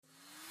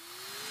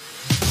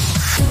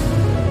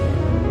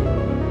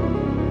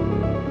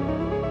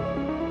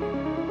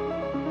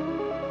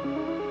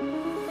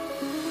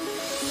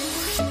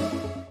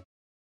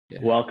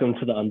Welcome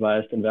to the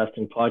Unbiased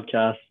Investing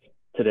Podcast.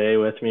 Today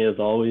with me, as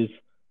always,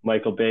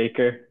 Michael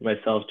Baker,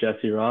 myself,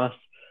 Jesse Ross.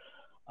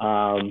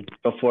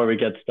 Before we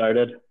get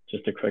started,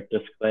 just a quick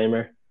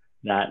disclaimer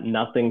that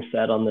nothing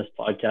said on this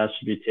podcast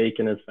should be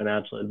taken as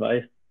financial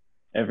advice.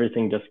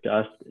 Everything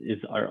discussed is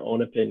our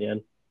own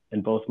opinion,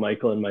 and both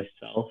Michael and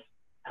myself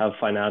have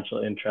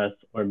financial interests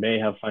or may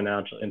have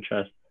financial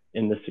interest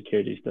in the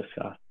securities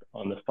discussed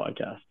on this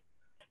podcast.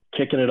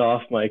 Kicking it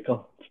off,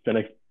 Michael, it's been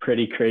a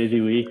pretty crazy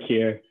week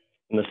here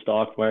in the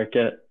stock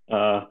market.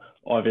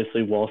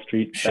 Obviously, Wall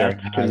Street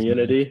bets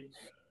community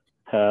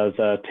has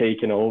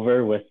taken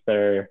over with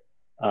their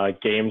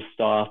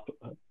GameStop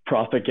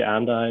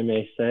propaganda, I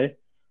may say,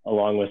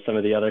 along with some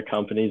of the other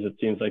companies. It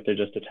seems like they're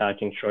just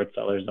attacking short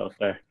sellers out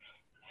there.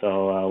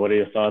 So what are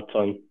your thoughts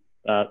on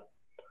that?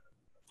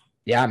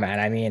 Yeah, man.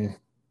 I mean,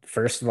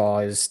 first of all,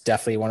 it was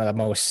definitely one of the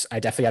most, I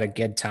definitely had a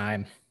good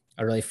time,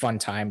 a really fun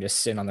time just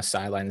sitting on the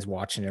sidelines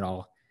watching it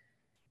all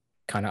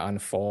kind of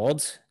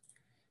unfold.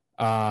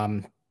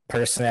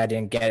 Personally, I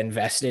didn't get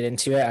invested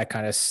into it. I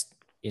kind of,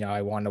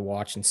 I wanted to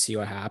watch and see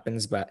what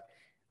happens. But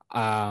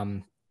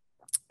I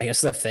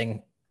guess the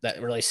thing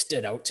that really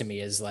stood out to me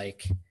is I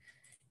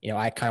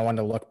kind of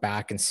wanted to look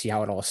back and see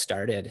how it all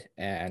started.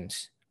 And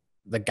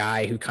the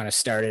guy who kind of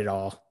started it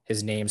all,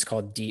 his name's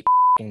called Deep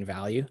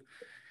Value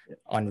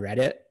on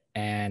Reddit.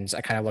 And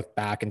I kind of looked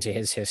back into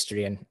his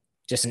history, and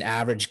just an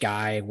average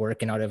guy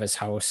working out of his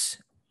house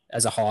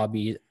as a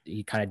hobby.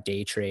 He kind of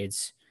day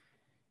trades.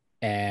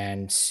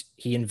 And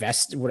he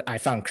invested, what I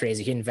found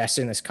crazy, he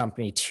invested in this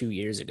company 2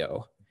 years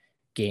ago,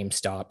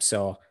 GameStop.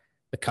 So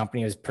the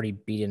company was pretty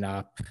beaten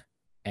up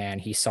and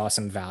he saw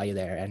some value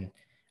there. And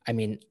I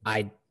mean,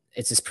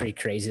 it's just pretty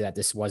crazy that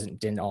this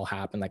didn't all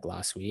happen like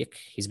last week.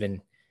 He's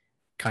been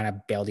kind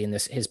of building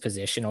his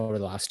position over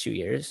the last 2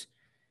 years.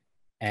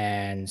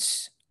 And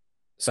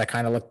so I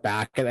kind of look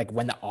back at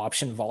when the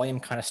option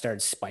volume kind of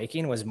started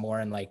spiking was more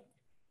in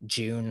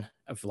June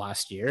of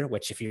last year,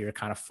 which if you're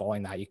kind of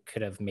following that, you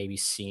could have maybe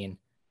seen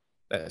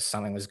that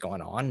something was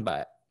going on.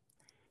 But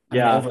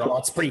overall,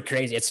 it's pretty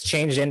crazy. It's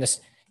turned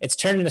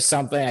into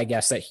something, I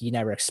guess, that he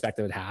never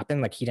expected would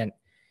happen.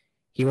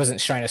 He wasn't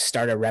trying to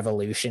start a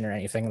revolution or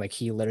anything.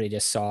 He literally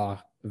just saw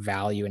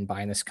value in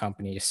buying this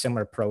company, a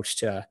similar approach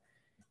to,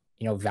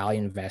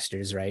 value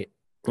investors, right?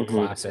 The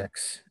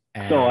classics.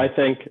 So I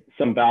think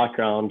some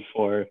background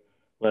for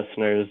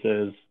listeners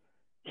is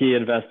he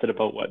invested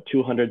about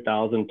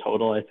 200,000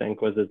 total, I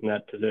think was his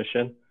net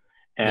position.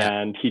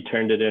 And he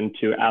turned it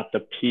into, at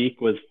the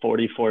peak, was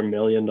 $44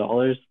 million.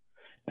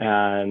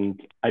 And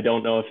I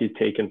don't know if he's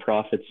taken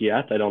profits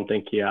yet. I don't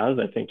think he has.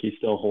 I think he's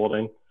still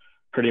holding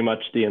pretty much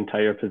the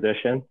entire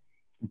position.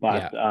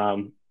 But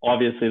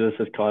obviously this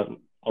has caught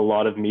a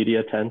lot of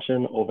media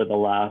attention over the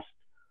last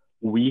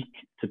week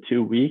to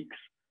 2 weeks.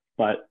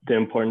 But the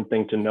important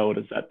thing to note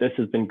is that this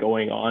has been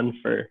going on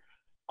for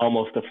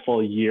almost a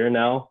full year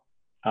now.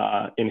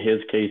 In his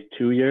case,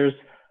 2 years.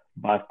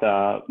 But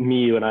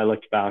when I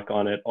looked back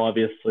on it,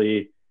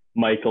 obviously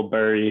Michael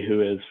Burry,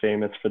 who is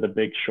famous for The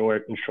Big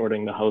Short and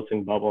shorting the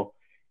housing bubble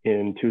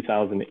in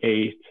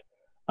 2008,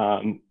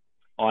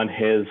 on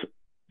his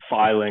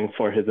filing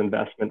for his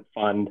investment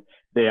fund,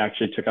 they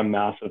actually took a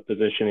massive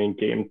position in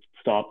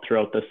GameStop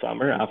throughout the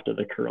summer after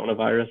the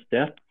coronavirus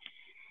dip.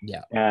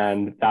 Yeah.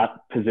 And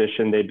that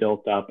position they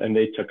built up, and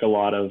they took a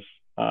lot of,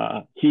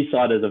 he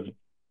saw it as a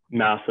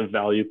massive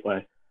value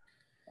play.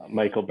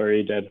 Michael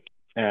Burry did.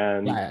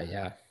 And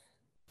yeah.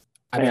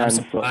 I mean, I'm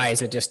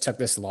surprised it just took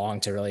this long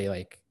to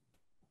really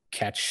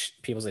catch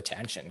people's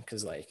attention.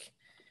 Because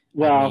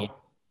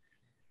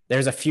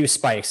there's a few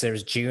spikes. There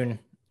was June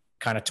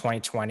kind of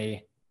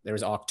 2020. There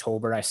was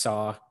October I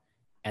saw.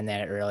 And then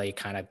it really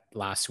kind of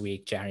last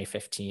week, January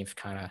 15th,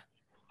 kind of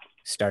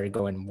started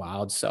going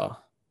wild. So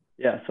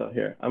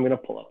here, I'm going to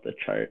pull up the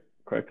chart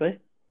quickly.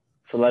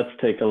 So let's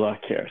take a look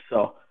here.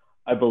 So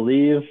I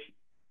believe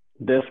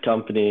this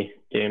company,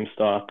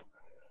 GameStop,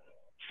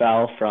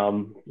 fell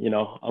from,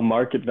 a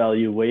market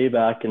value way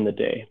back in the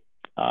day,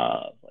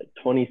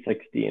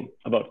 2016,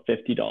 about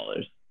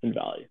 $50 in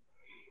value.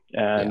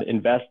 And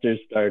investors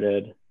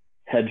started,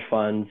 hedge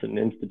funds and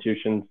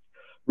institutions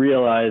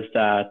realized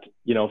that,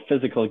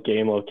 physical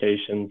game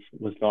locations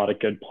was not a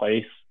good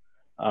place,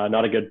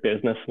 not a good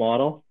business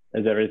model,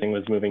 as everything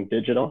was moving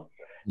digital.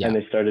 And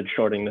they started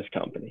shorting this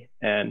company.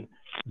 And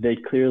they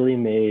clearly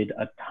made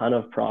a ton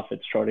of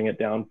profits shorting it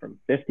down from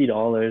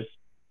 $50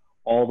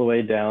 all the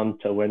way down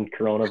to when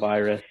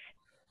coronavirus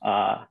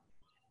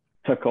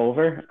took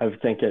over. I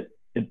think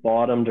it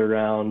bottomed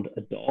around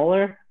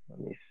 $1. Let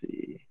me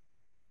see.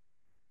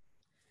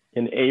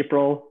 In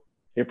April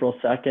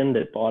 2nd,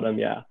 it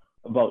bottomed,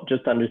 about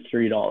just under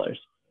 $3.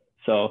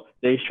 So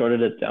they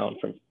shorted it down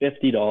from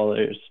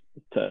 $50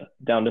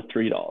 down to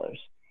 $3.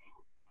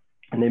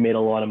 And they made a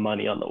lot of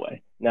money on the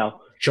way.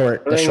 Now,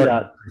 the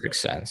short makes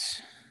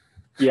sense.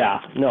 Yeah,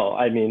 no,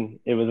 I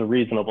mean, it was a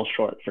reasonable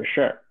short for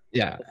sure.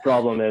 Yeah. The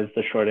problem is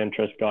the short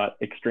interest got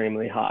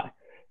extremely high.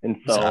 And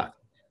so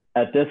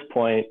at this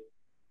point,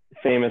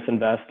 famous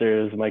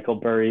investors, Michael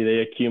Burry,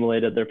 they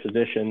accumulated their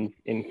positions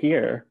in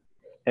here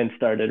and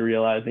started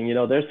realizing,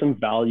 there's some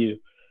value.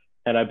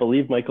 And I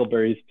believe Michael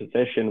Burry's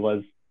position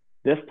was,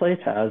 this place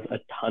has a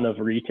ton of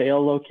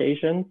retail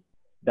locations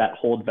that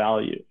hold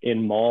value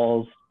in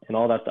malls and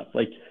all that stuff.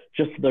 Like,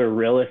 just the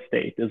real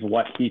estate is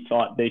what he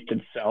thought they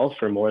could sell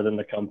for more than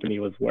the company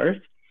was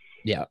worth.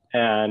 Yeah.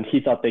 And he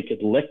thought they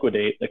could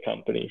liquidate the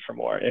company for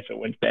more if it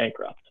went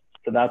bankrupt.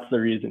 So that's the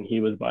reason he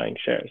was buying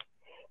shares.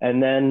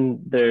 And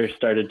then there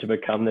started to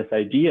become this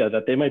idea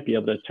that they might be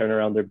able to turn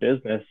around their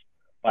business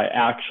by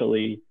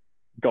actually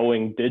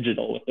going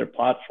digital with their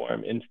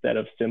platform instead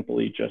of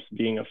simply just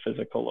being a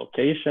physical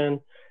location,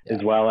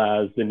 as well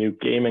as the new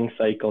gaming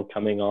cycle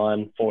coming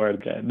on for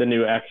the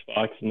new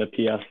Xbox and the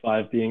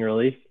PS5 being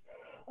released.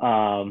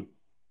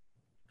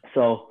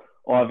 So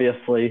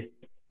obviously,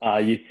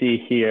 you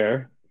see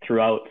here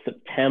throughout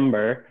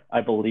September,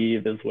 I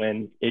believe, is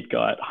when it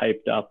got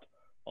hyped up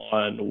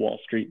on Wall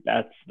Street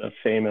Bets, the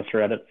famous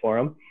Reddit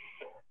forum.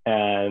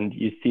 And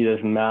you see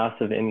this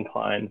massive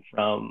incline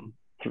from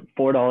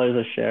 $4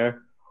 a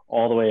share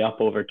all the way up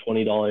over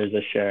 $20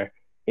 a share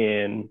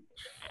in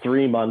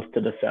 3 months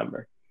to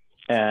December.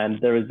 And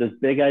there was this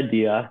big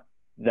idea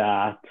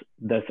that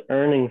this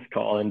earnings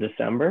call in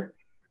December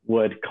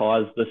would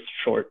cause this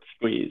short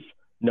squeeze,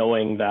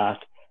 knowing that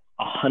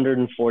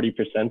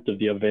 140% of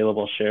the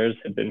available shares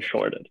had been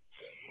shorted.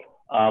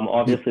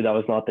 Obviously, that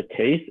was not the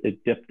case.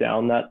 It dipped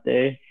down that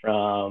day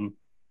from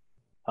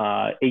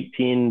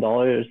 $18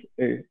 or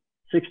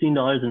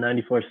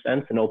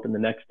 $16.94 and opened the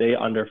next day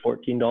under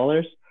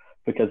 $14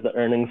 because the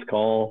earnings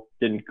call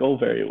didn't go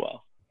very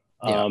well.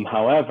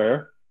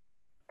 However,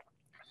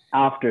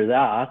 after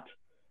that,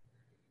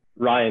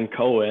 Ryan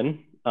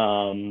Cohen,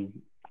 one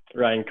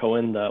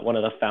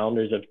of the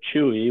founders of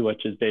Chewy,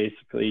 which is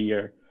basically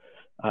your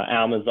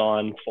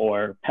Amazon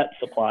for pet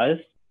supplies,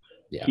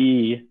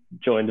 he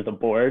joined the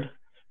board,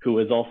 who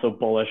was also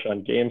bullish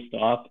on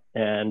GameStop,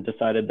 and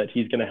decided that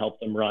he's going to help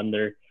them run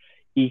their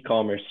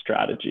e-commerce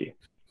strategy.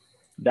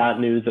 That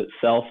news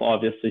itself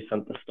obviously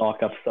sent the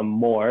stock up some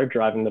more,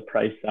 driving the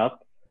price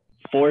up,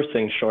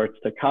 forcing shorts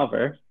to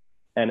cover.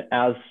 And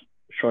as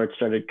shorts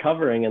started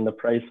covering and the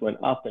price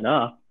went up and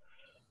up,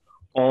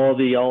 all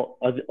the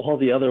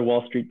other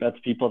Wall Street Bets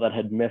people that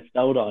had missed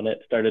out on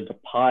it started to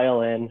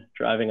pile in,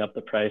 driving up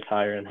the price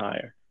higher and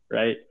higher,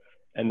 right?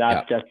 And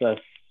that gets us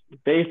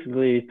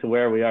basically to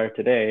where we are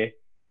today,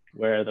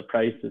 where the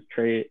price is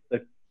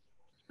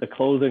the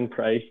closing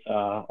price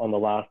on the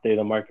last day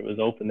the market was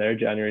open there,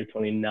 January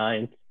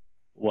 29th,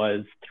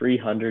 was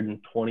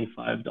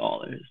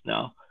 $325.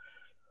 Now,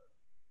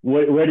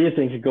 where do you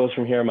think it goes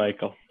from here,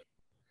 Michael?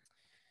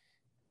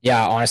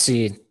 Yeah,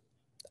 honestly,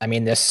 I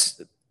mean,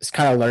 this is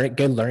kind of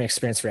good learning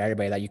experience for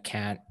everybody, that you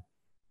can't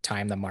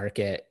time the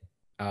market.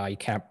 You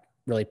can't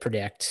really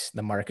predict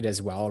the market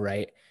as well,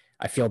 right?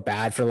 I feel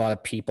bad for a lot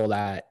of people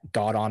that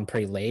got on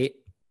pretty late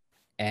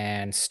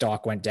and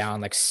stock went down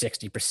like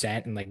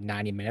 60% in like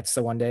 90 minutes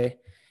the one day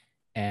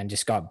and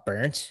just got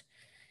burnt.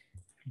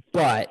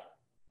 But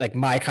like,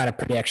 my kind of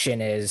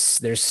prediction is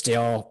there's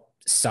still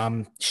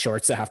some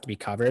shorts that have to be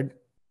covered.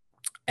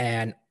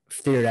 And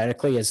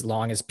theoretically, as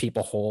long as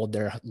people hold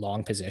their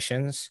long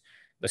positions,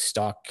 the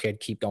stock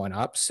could keep going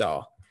up.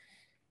 So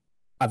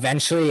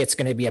eventually it's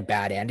going to be a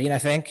bad ending. I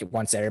think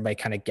once everybody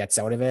kind of gets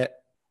out of it,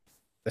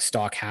 the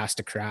stock has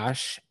to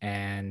crash.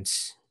 And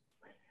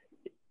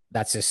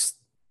that's just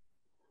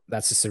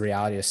the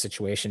reality of the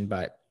situation.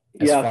 But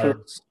so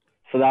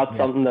that's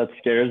something that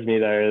scares me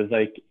there, is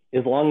like,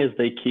 as long as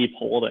they keep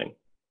holding,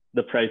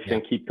 the price can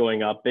keep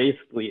going up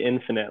basically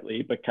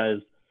infinitely,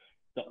 because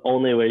the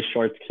only way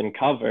shorts can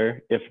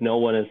cover, if no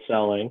one is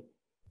selling,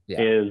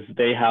 is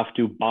they have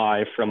to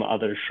buy from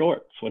other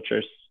shorts, which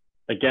are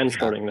again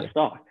shorting the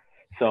stock.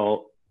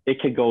 So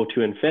it could go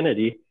to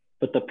infinity.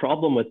 But the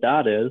problem with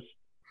that is,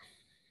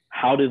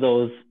 how do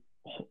those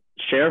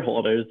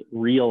shareholders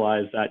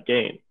realize that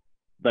gain?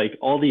 Like,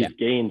 all these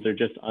gains are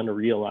just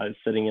unrealized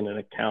sitting in an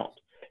account.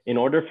 In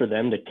order for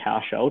them to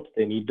cash out,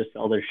 they need to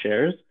sell their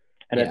shares.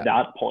 And at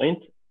that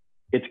point,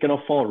 it's going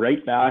to fall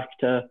right back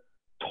to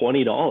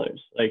 $20.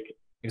 Like,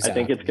 I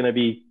think it's going to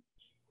be,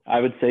 I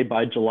would say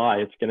by July,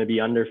 it's going to be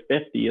under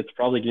 50. It's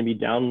probably going to be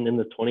down in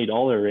the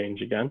 $20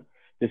 range again.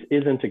 This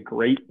isn't a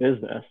great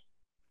business.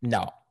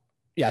 No.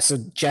 Yeah. So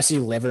Jesse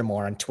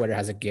Livermore on Twitter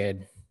has a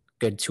good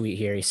tweet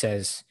here. He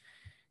says,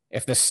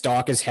 if the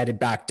stock is headed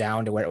back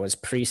down to where it was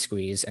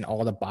pre-squeeze and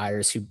all the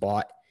buyers who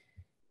bought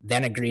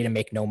then agree to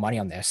make no money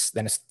on this,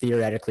 then it's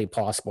theoretically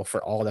possible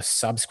for all the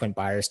subsequent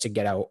buyers to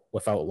get out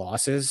without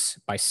losses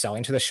by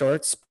selling to the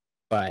shorts.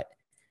 But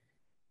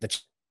the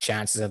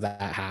chances of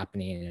that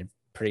happening are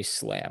pretty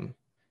slim.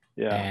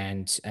 Yeah.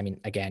 And I mean,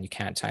 again, you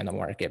can't time the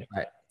market.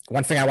 But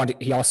one thing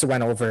he also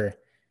went over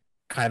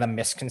kind of a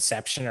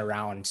misconception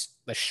around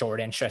the short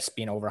interest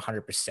being over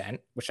 100%,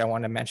 which I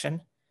wanted to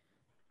mention.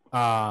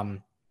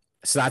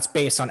 So that's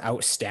based on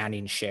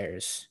outstanding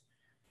shares.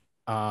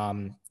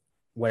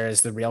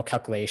 Whereas the real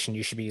calculation,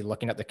 you should be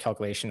looking at the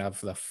calculation of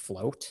the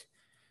float.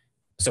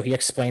 So he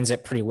explains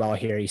it pretty well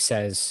here. He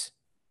says,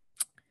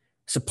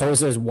 suppose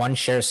there's one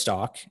share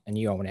stock and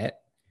you own it,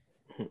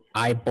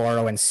 I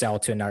borrow and sell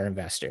to another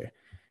investor.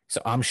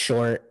 So I'm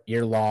short,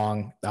 you're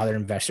long, the other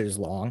investor is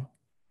long.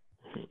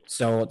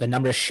 So the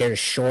number of shares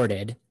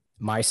shorted,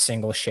 my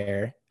single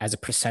share as a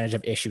percentage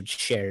of issued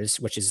shares,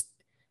 which is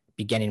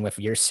beginning with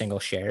your single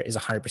share, is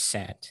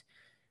 100%.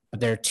 But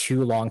there are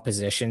two long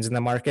positions in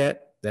the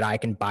market that I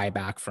can buy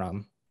back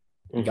from.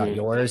 You got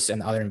yours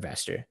and the other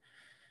investor.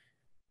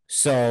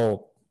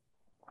 So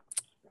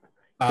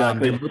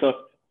exactly. So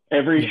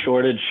every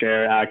shorted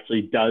share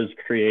actually does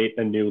create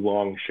a new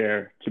long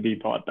share to be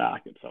bought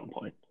back at some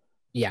point.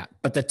 Yeah,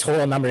 but the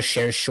total number of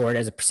shares short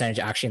as a percentage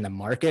actually in the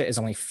market is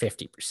only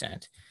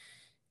 50%.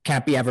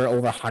 Can't be ever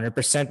over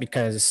 100%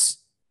 because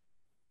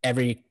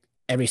every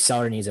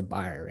seller needs a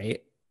buyer,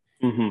 right?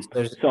 So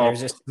there's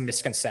just a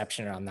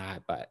misconception around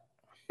that. But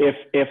if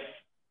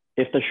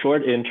the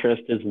short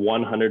interest is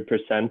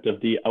 100%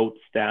 of the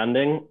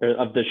outstanding or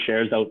of the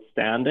shares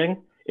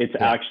outstanding, it's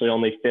actually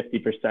only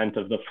 50%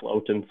 of the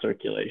float in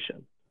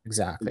circulation.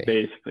 Exactly.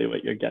 Basically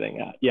what you're getting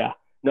at. Yeah.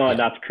 No, and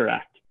that's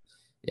correct.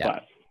 Yeah.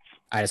 But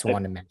I just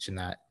wanted to mention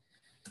that.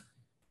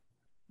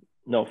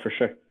 No, for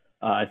sure.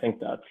 I think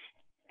that's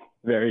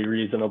very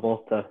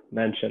reasonable to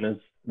mention, is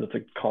that's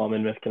a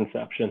common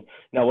misconception.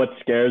 Now, what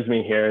scares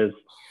me here is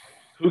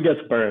who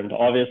gets burned.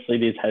 Obviously,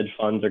 these hedge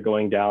funds are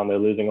going down. They're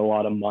losing a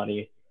lot of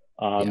money.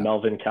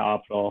 Melvin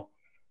Capital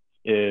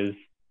is,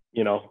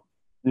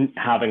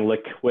 having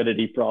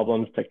liquidity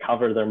problems to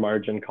cover their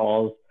margin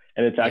calls.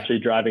 And it's actually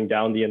driving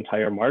down the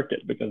entire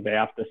market because they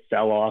have to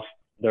sell off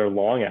their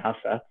long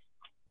assets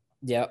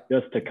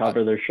just to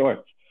cover their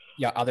shorts.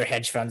 Yeah, other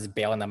hedge funds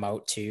bailing them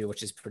out too,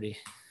 which is pretty...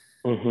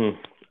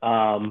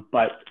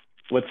 But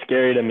what's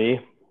scary to me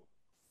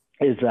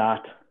is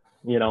that,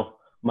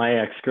 my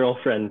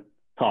ex-girlfriend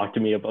talked to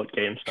me about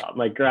GameStop.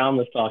 My grandma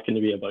was talking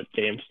to me about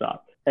GameStop.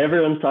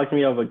 Everyone's talking to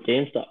me about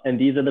GameStop. And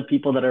these are the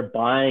people that are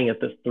buying at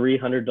this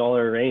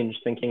 $300 range,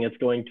 thinking it's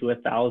going to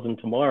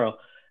 $1,000 tomorrow.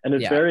 And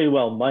it very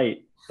well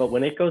might. But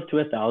when it goes to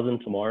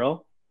 $1,000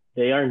 tomorrow,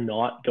 they are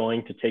not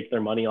going to take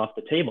their money off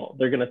the table.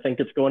 They're going to think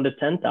it's going to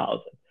 $10,000.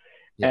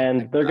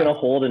 And they're going to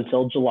hold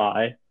until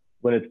July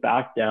when it's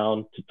back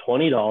down to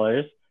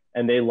 $20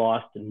 and they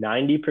lost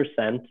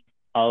 90%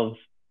 of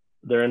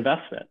their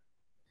investment.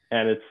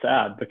 And it's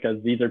sad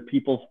because these are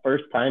people's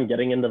first time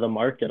getting into the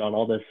market on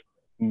all this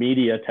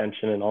media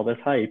attention and all this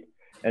hype.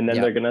 And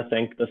then they're going to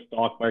think the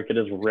stock market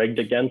is rigged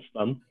against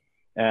them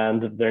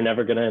and they're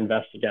never going to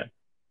invest again.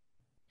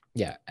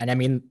 Yeah. And I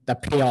mean, the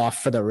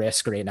payoff for the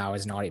risk right now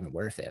is not even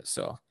worth it.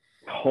 So,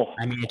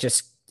 I mean, it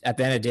just, at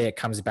the end of the day, it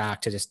comes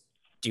back to just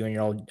doing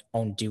your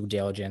own due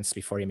diligence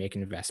before you make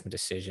an investment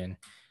decision.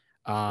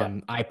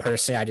 I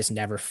personally, I just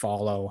never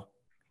follow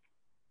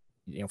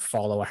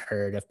a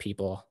herd of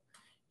people,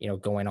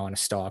 going on a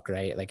stock,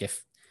 right? Like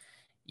if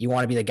you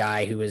want to be the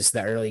guy who is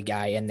the early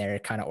guy in there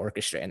kind of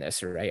orchestrating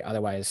this, right?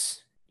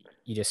 Otherwise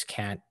you just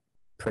can't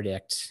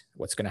predict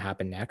what's going to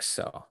happen next.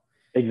 So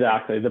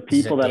exactly. The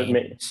people that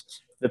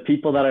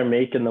are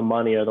making the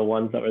money are the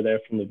ones that were there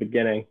from the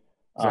beginning.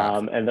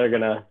 Exactly. And they're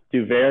going to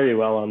do very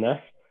well on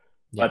this,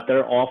 but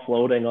they're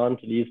offloading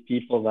onto these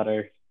people that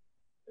are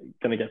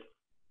going to get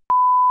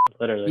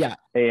literally.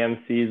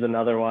 AMC is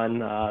another one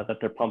that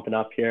they're pumping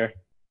up here,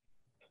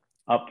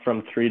 up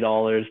from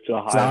 $3 to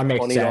a high of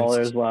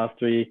 $20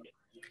 last week.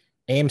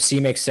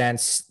 AMC makes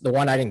sense. The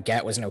one I didn't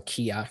get was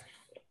Nokia.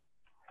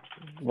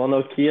 Well,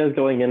 Nokia is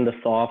going into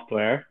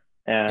software,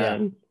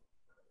 and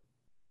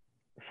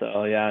so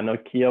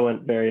Nokia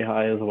went very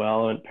high as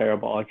well, went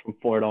parabolic from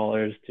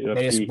 $4 to a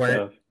peak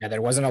of. Yeah,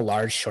 there wasn't a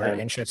large short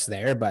interest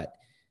there, but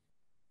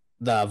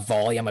the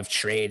volume of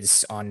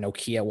trades on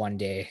Nokia one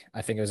day,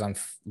 I think it was on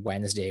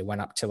Wednesday,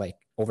 went up to like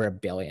over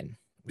 $1 billion.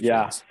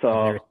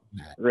 So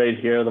right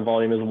here, the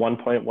volume is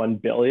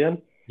 1.1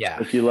 billion. Yeah.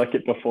 If you look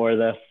at before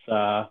this,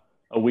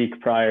 a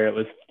week prior, it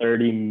was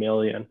 30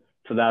 million.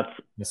 So that's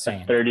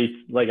insane.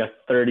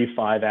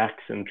 35x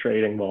in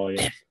trading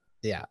volume.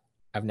 Yeah.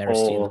 I've never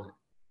seen that.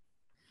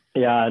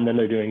 Yeah. And then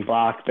they're doing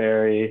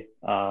BlackBerry,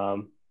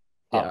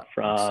 up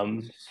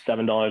from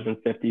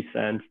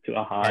 $7.50 to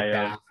a high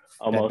of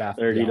almost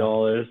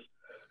 $30.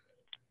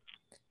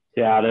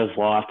 Yeah, there's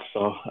lots.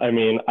 So, I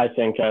mean, I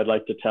think I'd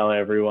like to tell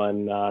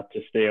everyone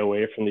to stay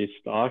away from these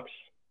stocks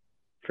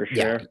for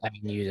sure. Yeah, I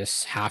mean, you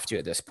just have to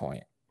at this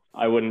point.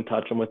 I wouldn't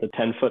touch them with a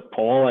 10-foot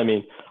pole. I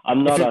mean,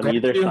 I'm not on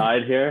either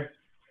side here.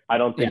 I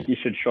don't think you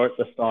should short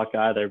the stock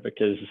either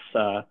because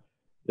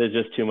there's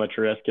just too much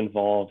risk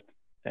involved.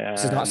 And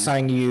this is not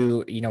something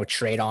you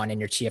trade on in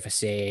your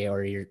TFSA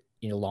or your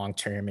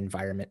long-term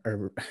environment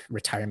or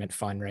retirement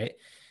fund, right?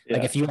 Yeah.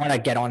 Like if you want to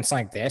get on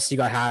something like this, you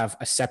got to have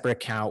a separate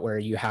account where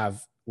you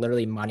have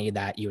literally money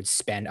that you would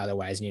spend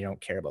otherwise and you don't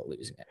care about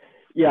losing it.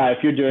 Yeah,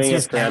 if you're doing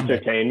it for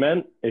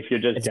entertainment, if you're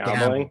just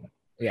gambling.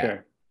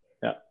 Sure.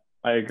 Yeah,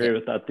 I agree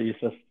with that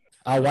thesis.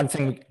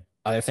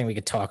 Other thing we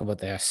could talk about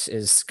this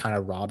is kind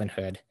of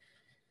Robinhood.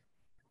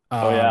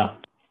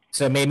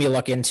 So it made me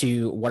look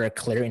into what are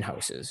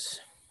clearinghouses.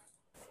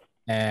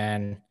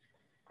 And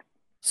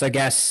so I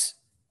guess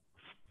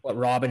what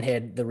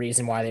Robinhood, the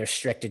reason why they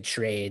restricted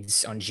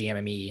trades on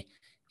GMME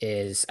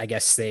is I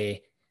guess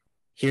they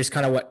here's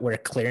kind of where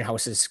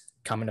clearinghouses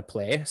come into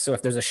play. So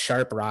if there's a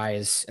sharp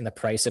rise in the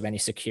price of any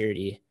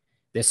security,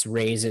 this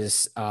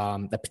raises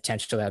the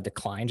potential to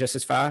decline just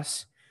as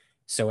fast.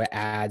 So it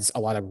adds a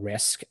lot of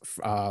risk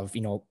of,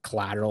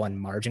 collateral and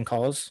margin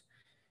calls.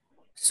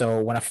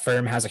 So when a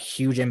firm has a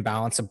huge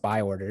imbalance of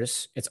buy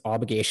orders, its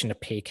obligation to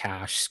pay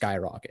cash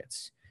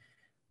skyrockets.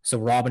 So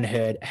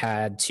Robinhood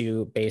had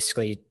to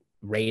basically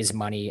raise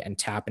money and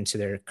tap into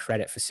their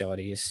credit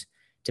facilities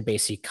to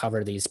basically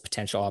cover these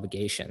potential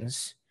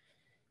obligations.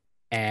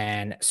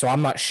 And so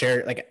I'm not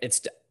sure,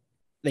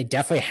 they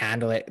definitely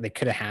handle it. They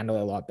could have handled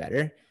it a lot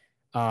better.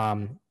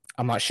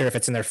 I'm not sure if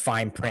it's in their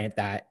fine print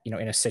that, in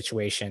a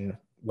situation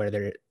where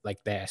they're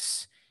like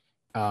this,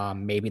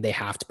 maybe they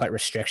have to put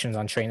restrictions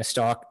on trading a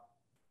stock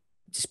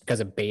just because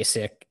of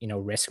basic,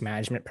 risk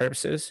management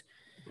purposes.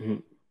 Mm-hmm.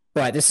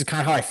 But this is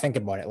kind of how I think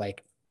about it.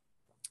 Like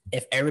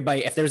if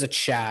there was a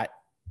chat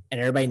and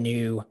everybody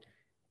knew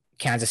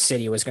Kansas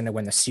City was going to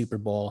win the Super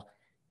Bowl,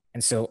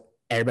 and so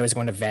everybody was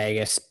going to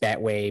Vegas,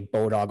 Betway,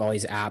 Bodog, all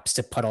these apps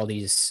to put all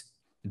these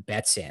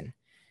bets in,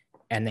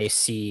 and they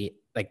see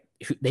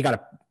these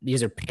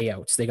are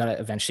payouts. They got to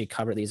eventually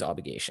cover these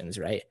obligations,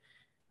 right?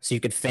 So you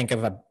could think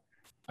of a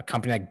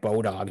company like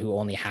Bodog who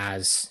only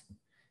has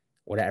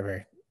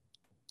whatever,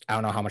 I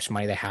don't know how much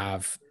money they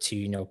have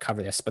to,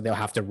 cover this, but they'll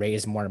have to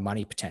raise more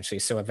money potentially.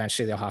 So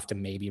eventually they'll have to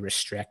maybe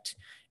restrict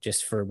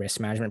just for risk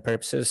management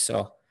purposes.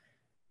 So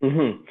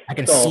I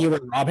can see where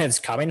Robinhood's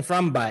coming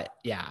from, but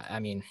yeah, I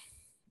mean,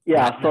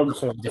 yeah, that's a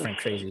whole different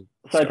crazy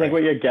story. I think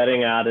what you're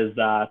getting at is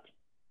that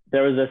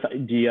there was this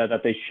idea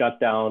that they shut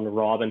down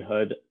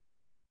Robinhood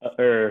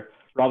or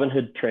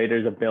Robinhood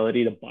traders'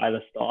 ability to buy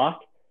the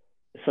stock,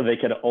 so they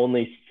could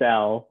only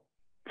sell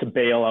to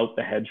bail out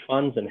the hedge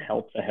funds and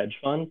help the hedge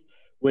funds,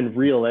 when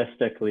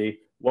realistically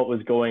what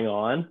was going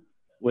on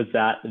was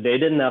that they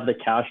didn't have the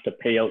cash to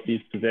pay out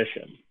these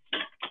positions.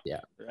 Yeah.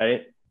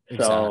 Right?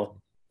 Exactly. So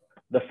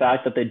the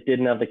fact that they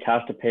didn't have the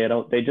cash to pay it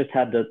out, they just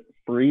had to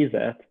freeze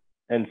it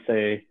and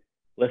say,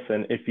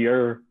 listen, if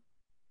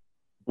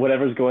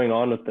whatever's going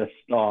on with this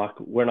stock,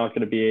 we're not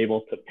going to be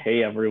able to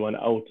pay everyone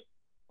out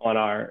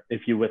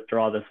if you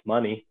withdraw this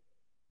money.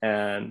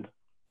 And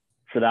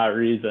for that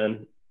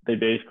reason, they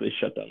basically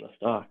shut down the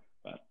stock.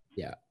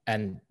 Yeah.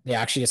 And they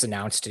actually just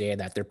announced today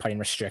that they're putting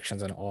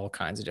restrictions on all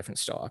kinds of different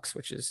stocks,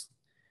 which is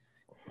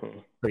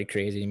pretty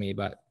crazy to me.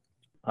 But,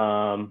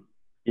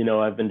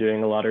 I've been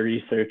doing a lot of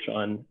research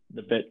on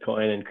the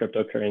Bitcoin and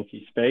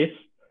cryptocurrency space.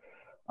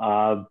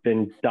 I've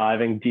been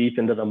diving deep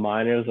into the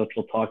miners, which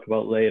we'll talk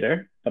about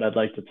later. But I'd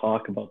like to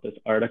talk about this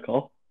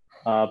article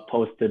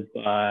posted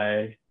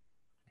by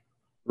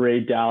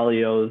Ray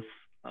Dalio's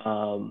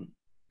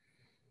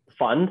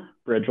fund,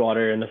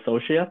 Bridgewater and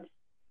Associates.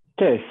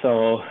 Okay,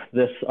 so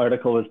this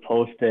article was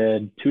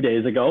posted 2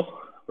 days ago.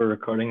 We're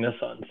recording this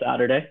on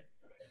Saturday.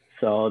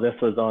 So this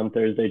was on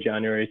Thursday,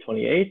 January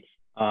 28th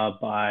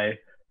by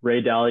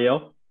Ray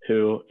Dalio,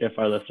 who, if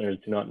our listeners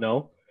do not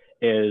know,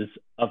 is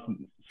a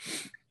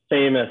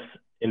famous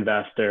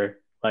investor,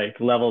 like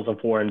levels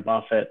of Warren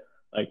Buffett,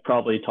 like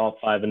probably top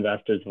 5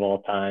 investors of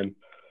all time,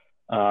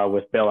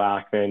 with Bill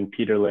Ackman,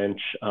 Peter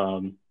Lynch,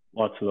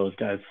 lots of those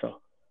guys.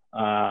 So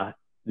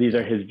these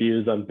are his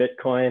views on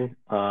Bitcoin.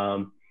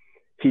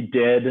 He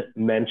did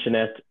mention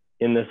it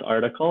in this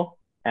article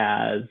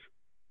as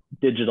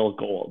digital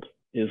gold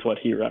is what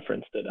he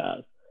referenced it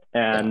as.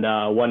 And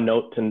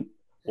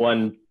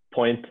one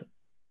point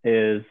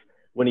is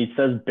when he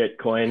says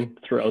Bitcoin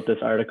throughout this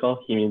article,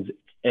 he means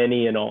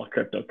any and all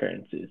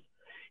cryptocurrencies.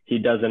 He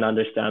doesn't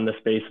understand the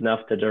space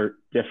enough to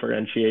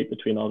differentiate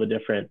between all the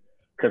different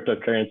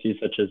cryptocurrencies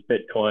such as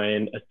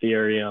Bitcoin,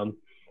 Ethereum,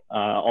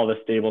 all the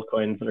stable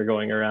coins that are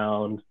going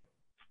around.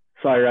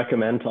 So I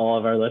recommend to all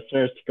of our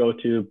listeners to go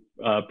to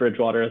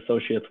Bridgewater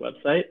Associates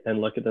website and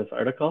look at this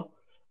article,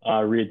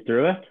 read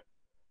through it.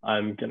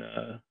 I'm going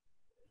to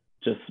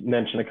just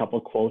mention a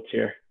couple quotes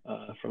here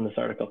from this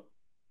article.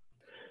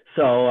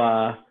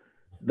 So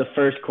the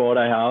first quote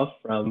I have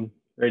from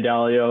Ray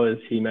Dalio is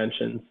he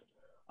mentions,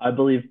 "I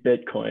believe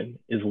Bitcoin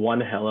is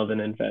one hell of an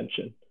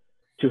invention.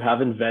 To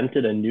have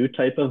invented a new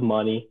type of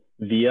money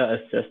via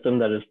a system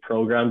that is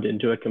programmed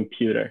into a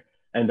computer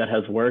and that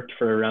has worked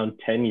for around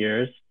 10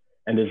 years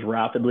and is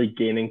rapidly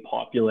gaining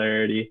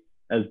popularity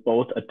as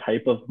both a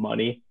type of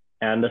money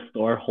and a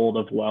storehold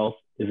of wealth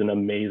is an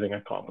amazing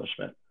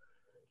accomplishment."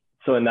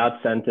 So in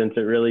that sentence,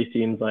 it really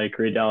seems like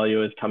Ray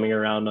Dalio is coming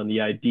around on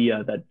the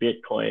idea that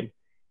Bitcoin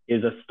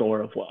is a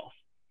store of wealth,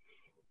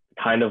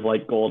 kind of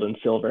like gold and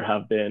silver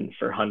have been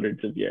for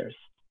hundreds of years.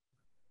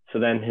 So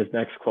then his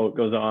next quote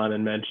goes on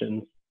and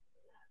mentions,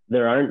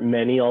 "There aren't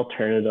many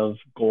alternative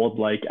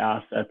gold-like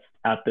assets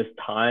at this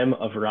time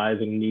of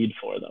rising need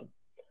for them,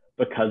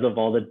 because of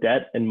all the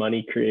debt and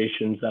money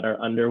creations that are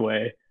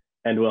underway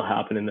and will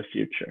happen in the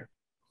future."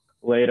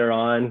 Later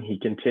on, he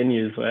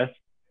continues with,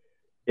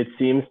 "It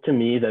seems to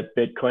me that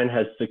Bitcoin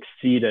has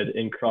succeeded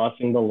in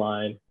crossing the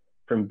line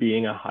from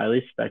being a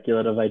highly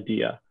speculative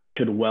idea,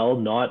 could well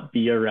not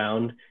be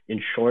around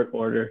in short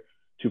order,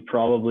 to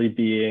probably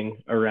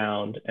being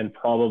around and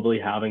probably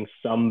having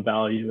some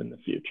value in the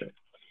future."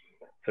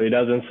 So he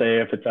doesn't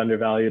say if it's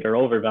undervalued or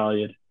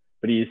overvalued,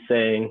 but he's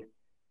saying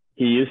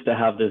he used to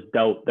have this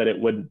doubt that it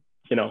would,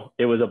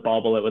 it was a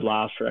bubble, it would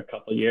last for a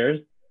couple of years.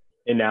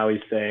 And now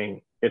he's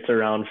saying it's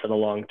around for the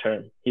long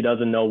term. He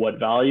doesn't know what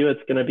value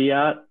it's going to be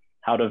at,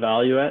 how to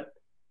value it,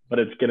 but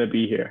it's going to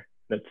be here.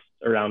 It's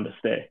around to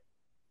stay.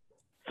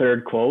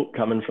 Third quote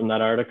coming from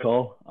that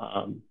article,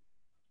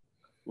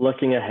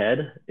 looking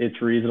ahead,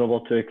 it's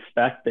reasonable to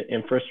expect the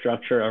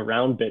infrastructure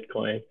around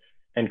Bitcoin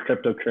and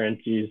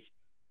cryptocurrencies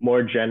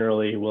more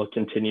generally will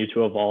continue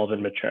to evolve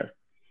and mature.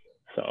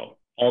 So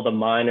all the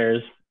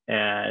miners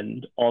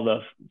and all the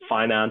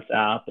finance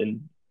apps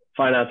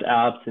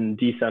and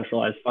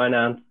decentralized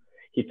finance,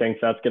 he thinks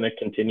that's going to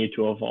continue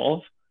to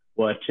evolve,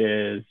 which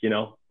is,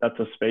 that's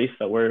a space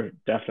that we're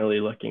definitely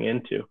looking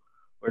into.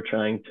 We're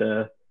trying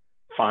to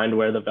find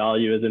where the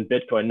value is in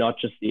Bitcoin, not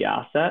just the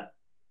asset,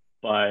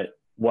 but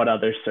what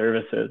other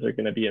services are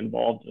going to be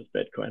involved with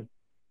Bitcoin.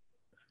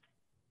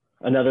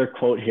 Another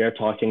quote here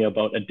talking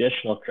about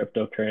additional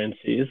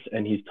cryptocurrencies,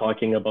 and he's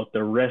talking about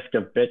the risk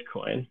of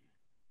Bitcoin,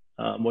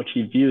 which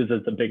he views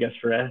as the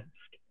biggest risk,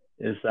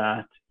 is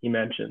that he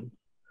mentions,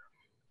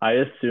 I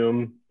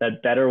assume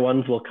that better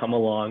ones will come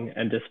along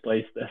and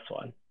displace this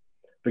one,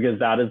 because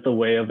that is the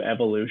way of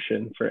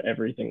evolution for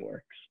everything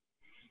works.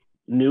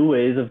 New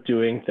ways of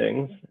doing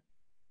things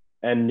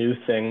and new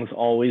things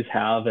always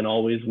have and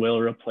always will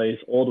replace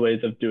old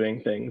ways of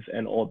doing things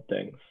and old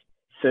things.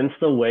 Since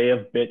the way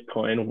of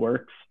Bitcoin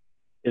works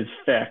is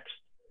fixed,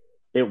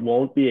 it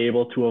won't be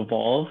able to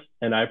evolve,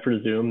 and I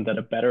presume that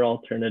a better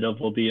alternative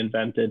will be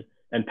invented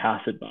and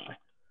pass it by.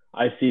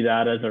 I see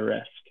that as a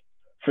risk.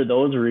 For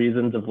those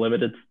reasons of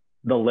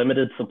the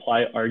limited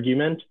supply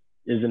argument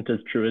isn't as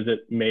true as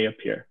it may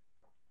appear.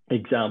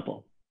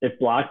 Example, if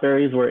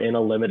BlackBerries were in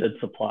a limited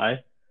supply,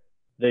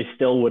 they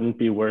still wouldn't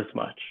be worth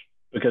much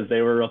because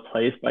they were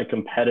replaced by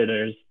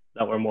competitors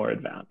that were more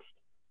advanced.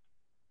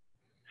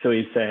 So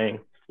he's saying,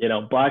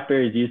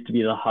 BlackBerries used to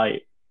be the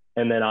hype,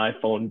 and then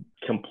iPhone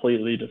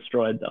completely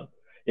destroyed them.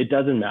 It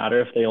doesn't matter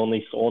if they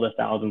only sold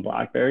 1,000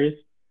 BlackBerries,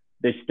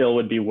 they still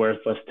would be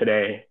worthless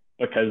today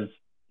because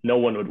no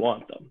one would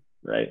want them,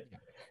 right?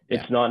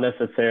 Yeah. It's not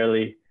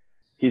necessarily,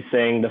 he's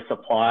saying the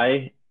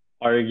supply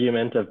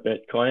argument of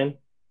Bitcoin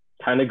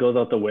kind of goes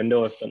out the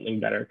window if something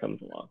better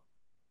comes along.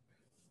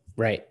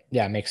 Right.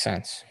 Yeah, makes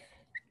sense.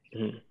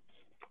 Mm-hmm.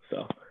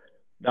 So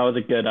that was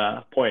a good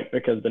point,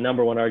 because the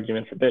number one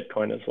argument for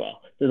Bitcoin as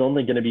well, there's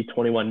only going to be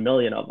 21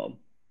 million of them,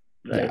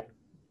 right?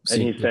 Yeah.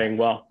 And he's saying,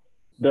 well,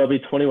 there'll be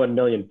 21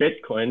 million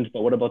Bitcoins,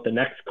 but what about the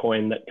next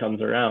coin that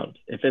comes around?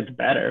 If it's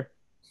better.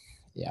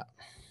 Yeah.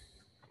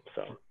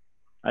 So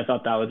I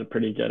thought that was a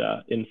pretty good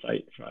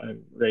insight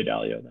from Ray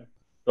Dalio there.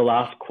 The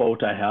last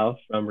quote I have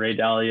from Ray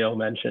Dalio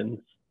mentions,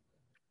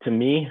 to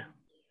me,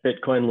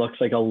 Bitcoin looks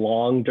like a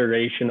long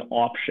duration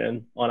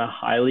option on a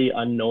highly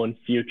unknown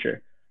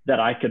future that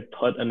I could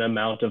put an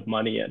amount of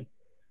money in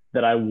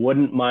that I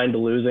wouldn't mind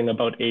losing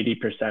about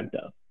 80%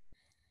 of.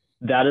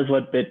 That is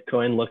what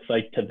Bitcoin looks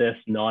like to this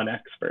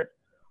non-expert.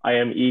 I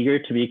am eager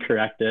to be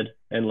corrected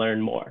and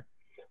learn more.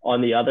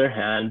 On the other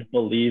hand,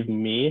 believe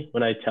me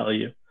when I tell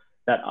you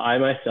that I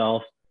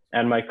myself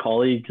and my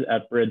colleagues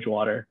at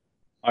Bridgewater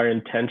are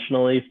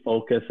intentionally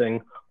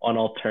focusing on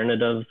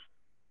alternatives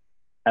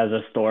as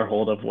a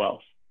storehold of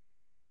wealth.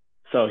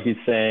 So he's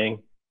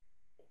saying,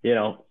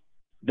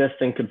 this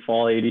thing could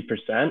fall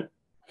 80%,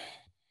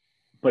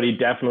 but he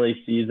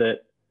definitely sees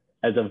it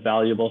as a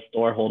valuable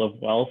storehold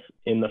of wealth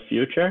in the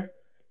future.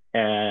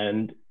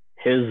 And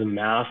his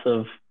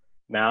massive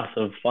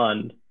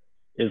fund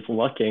is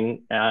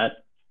looking at,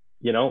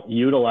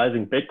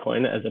 utilizing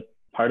Bitcoin as a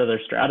part of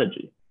their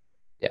strategy.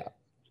 Yeah.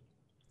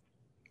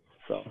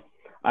 So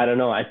I don't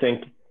know. I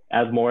think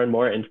as more and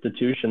more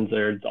institutions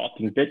are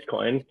adopting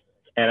Bitcoin,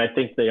 and I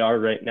think they are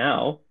right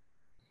now,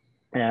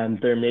 and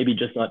they're maybe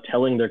just not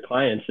telling their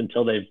clients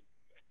until they've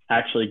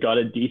actually got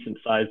a decent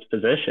sized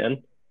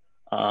position,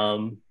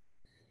 then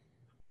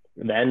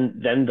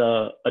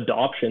the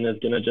adoption is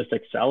going to just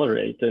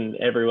accelerate and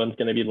everyone's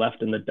going to be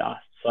left in the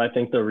dust. So I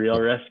think the real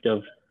risk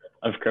of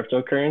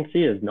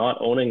cryptocurrency is not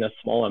owning a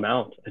small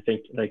amount. I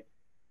think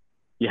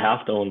you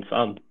have to own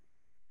some.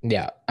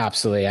 Yeah,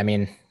 absolutely. I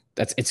mean,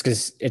 it's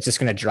just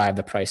going to drive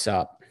the price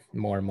up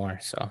more and more.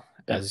 So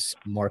as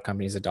more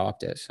companies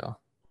adopt it. So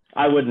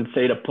I wouldn't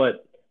say to put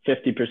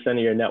 50% of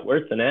your net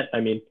worth in it. I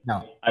mean,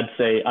 no, I'd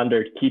say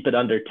keep it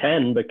under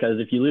 10, because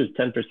if you lose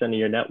 10% of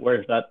your net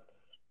worth, that's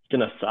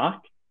going to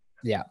suck.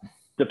 Yeah.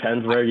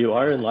 Depends where you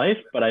are in life.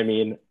 But I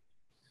mean,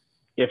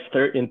 if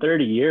in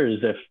 30 years,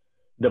 if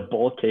the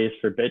bull case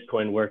for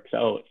Bitcoin works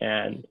out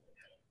and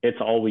it's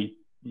all we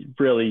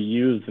really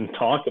use and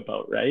talk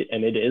about, right?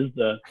 And it is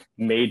the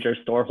major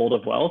storehold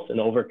of wealth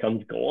and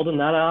overcomes gold in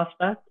that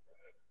aspect.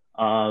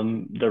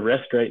 The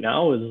risk right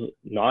now is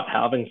not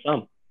having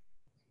some.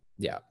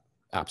 Yeah,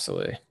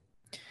 absolutely.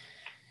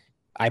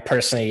 I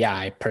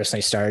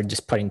personally started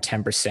just putting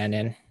 10%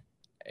 in.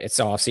 It's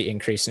obviously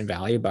increased in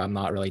value, but I'm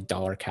not really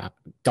dollar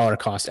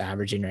cost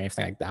averaging or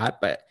anything like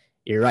that. But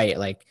you're right.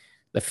 Like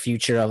the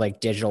future of like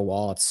digital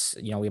wallets,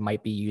 we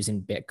might be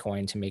using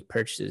Bitcoin to make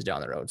purchases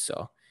down the road.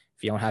 So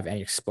if you don't have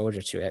any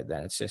exposure to it,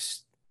 then it's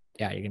just,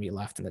 yeah, you're going to be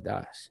left in the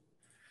dust.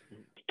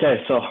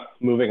 Okay, so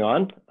moving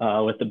on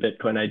with the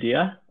Bitcoin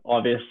idea.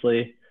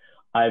 Obviously,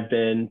 I've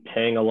been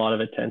paying a lot of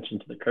attention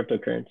to the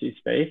cryptocurrency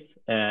space,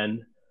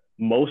 and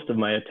most of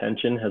my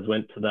attention has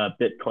went to the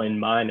Bitcoin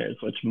miners,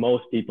 which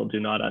most people do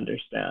not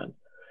understand.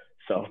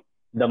 So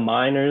the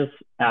miners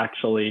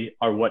actually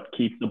are what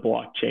keep the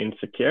blockchain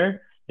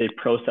secure. They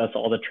process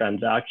all the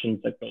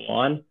transactions that go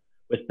on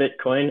with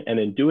Bitcoin, and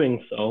in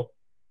doing so,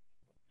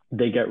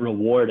 they get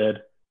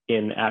rewarded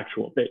in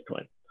actual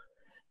Bitcoin.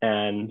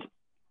 And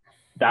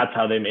that's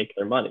how they make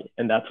their money.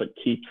 And that's what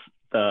keeps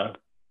the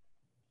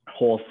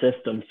whole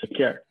system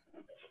secure.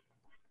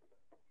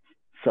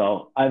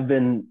 So I've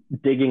been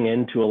digging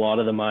into a lot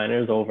of the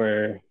miners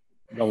over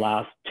the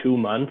last 2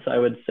 months, I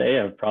would say.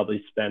 I've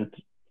probably spent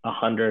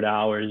 100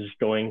 hours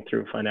going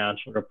through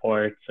financial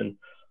reports and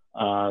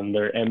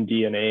their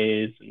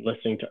MD&As and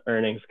listening to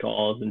earnings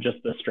calls and just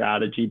the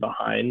strategy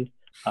behind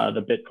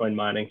the Bitcoin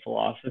mining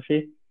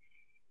philosophy.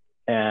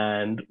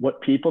 And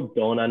what people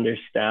don't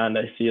understand,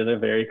 I see as a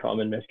very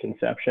common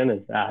misconception,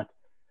 is that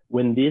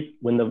when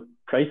the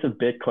price of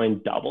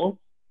Bitcoin doubles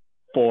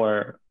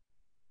for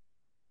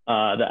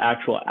the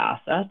actual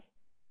asset,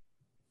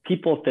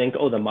 people think,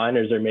 oh, the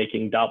miners are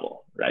making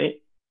double,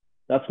 right?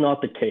 That's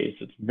not the case.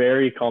 It's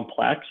very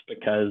complex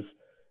because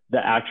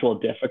the actual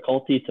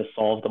difficulty to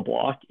solve the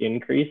block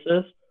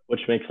increases,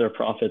 which makes their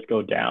profits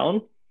go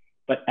down.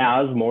 But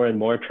as more and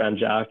more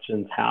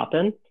transactions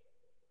happen,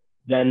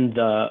 then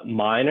the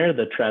miner,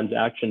 the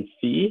transaction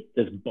fee,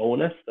 this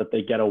bonus that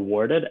they get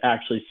awarded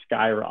actually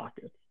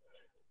skyrockets.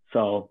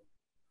 So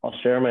I'll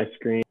share my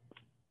screen.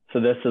 So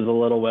this is a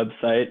little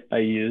website I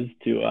use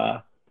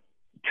to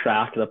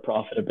track the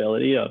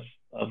profitability of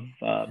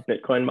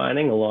Bitcoin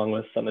mining along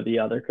with some of the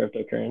other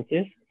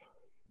cryptocurrencies.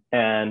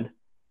 And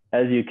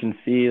as you can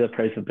see, the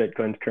price of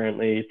Bitcoin is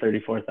currently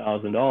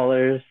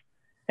 $34,000.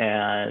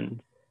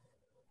 And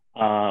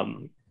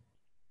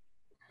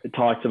it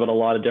talks about a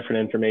lot of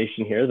different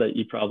information here that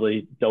you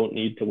probably don't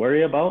need to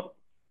worry about.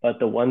 But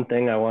the one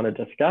thing I want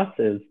to discuss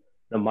is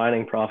the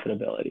mining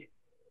profitability.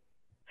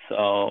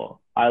 So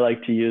I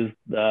like to use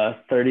the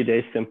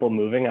 30-day simple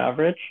moving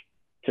average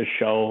to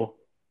show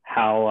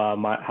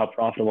how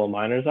profitable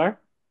miners are.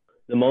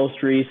 The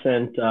most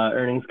recent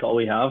earnings call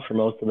we have for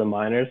most of the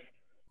miners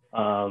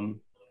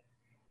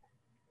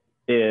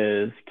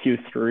is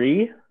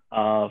Q3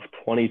 of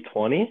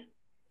 2020,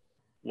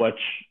 which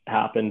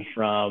happened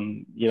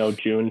from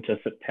June to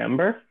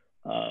September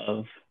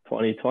of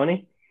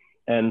 2020.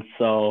 And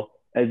so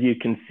as you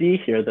can see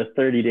here, the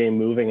 30-day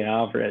moving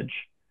average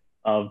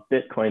of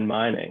Bitcoin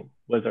mining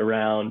was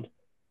around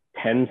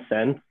 10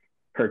 cents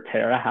per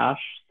terahash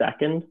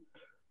second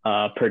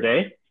per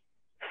day.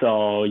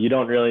 So you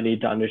don't really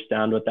need to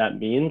understand what that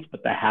means,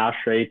 but the hash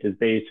rate is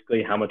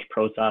basically how much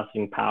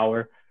processing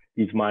power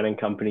these mining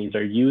companies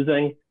are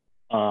using.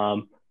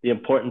 The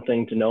important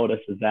thing to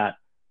notice is that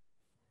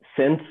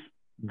since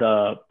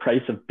the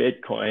price of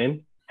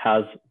Bitcoin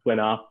has went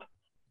up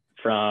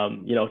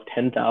from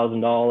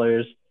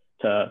 $10,000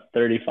 to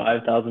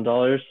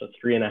 $35,000, so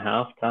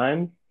 3.5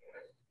 times,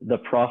 the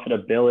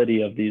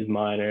profitability of these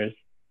miners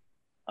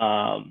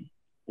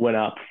went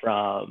up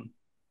from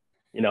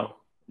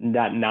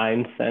that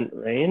 9-cent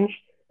range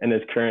and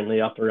is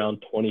currently up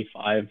around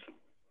 25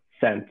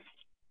 cents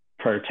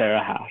per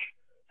terahash.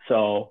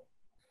 So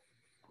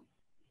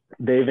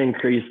they've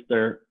increased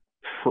the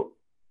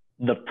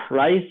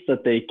price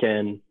that they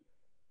can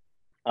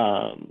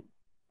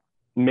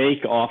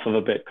make off of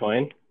a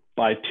Bitcoin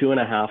by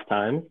 2.5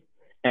 times,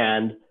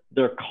 and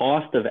their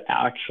cost of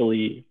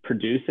actually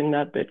producing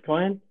that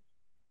Bitcoin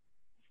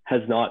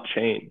has not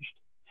changed.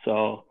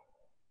 So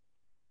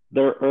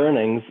their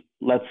earnings,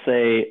 let's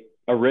say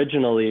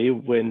originally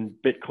when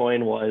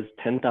Bitcoin was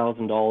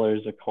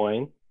 $10,000 a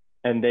coin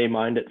and they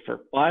mined it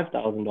for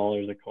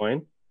 $5,000 a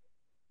coin,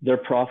 their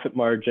profit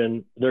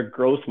margin, their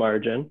gross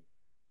margin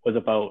was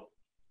about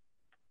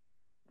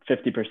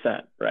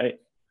 50%, right?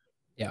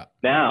 Yeah.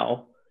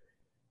 Now,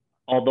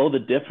 although the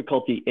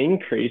difficulty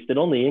increased, it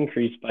only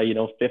increased by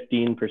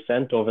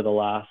 15% over the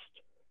last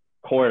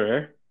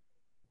quarter.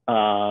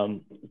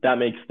 That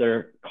makes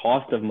their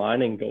cost of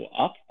mining go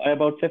up by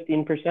about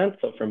 15%.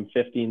 So from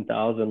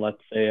 15,000, let's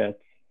say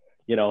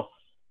it's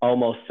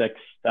almost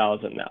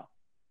 6,000 now,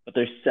 but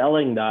they're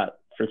selling that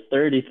for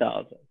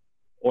 30,000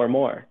 or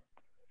more.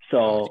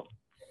 So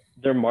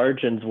their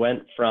margins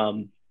went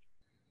from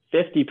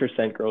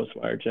 50% gross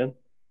margin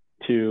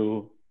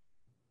to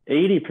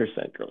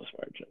 80% gross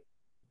margin.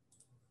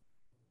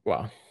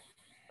 Wow.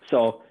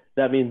 So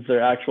that means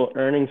their actual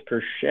earnings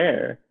per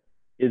share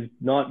is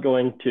not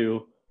going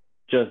to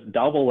just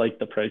double like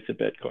the price of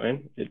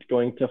Bitcoin. It's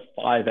going to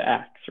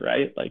 5x,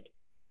 right?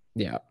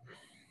 Yeah.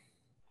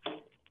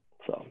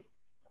 So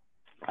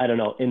I don't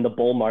know. In the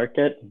bull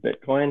market,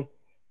 Bitcoin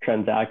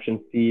transaction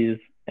fees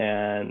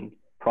and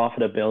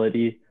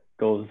profitability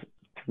goes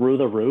through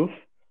the roof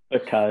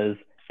because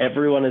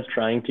everyone is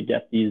trying to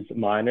get these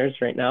miners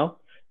right now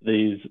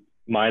these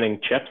mining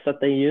chips that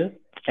they use,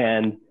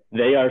 and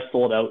they are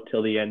sold out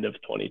till the end of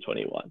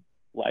 2021.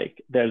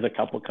 Like there's a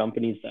couple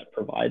companies that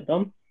provide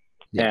them,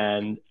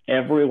 and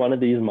every one of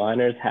these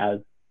miners has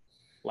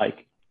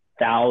like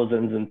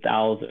thousands and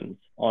thousands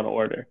on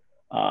order.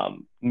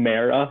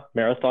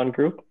 Marathon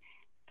Group,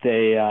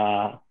 they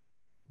I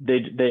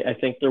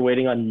think they're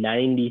waiting on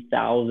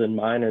 90,000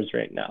 miners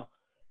right now,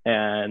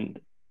 and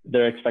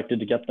they're expected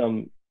to get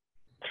them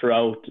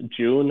throughout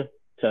June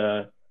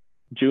of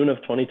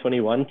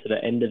 2021 to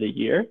the end of the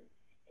year.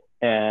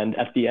 And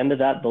at the end of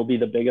that, they'll be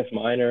the biggest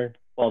miner,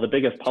 well, the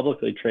biggest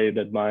publicly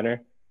traded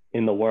miner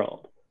in the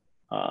world.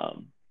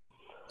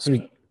 So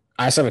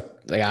I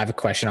have a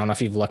question. I don't know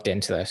if you've looked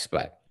into this,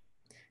 but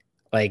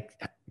like,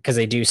 because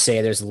they do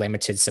say there's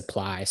limited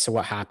supply. So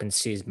what happens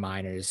to these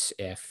miners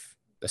if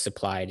the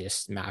supply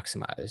just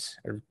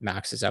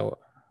maxes out?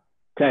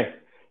 Okay,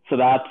 so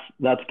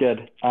that's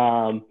good.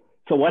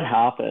 So what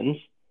happens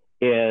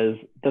is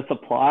the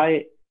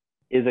supply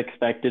is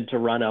expected to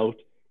run out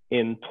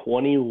in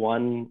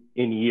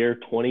year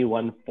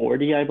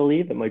 2140, I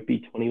believe. It might be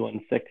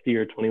 2160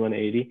 or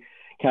 2180.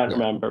 Can't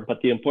remember.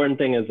 But the important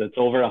thing is it's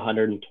over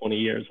 120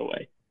 years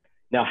away.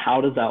 Now,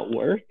 how does that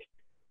work?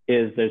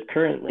 Is there's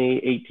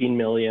currently 18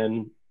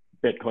 million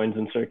Bitcoins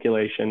in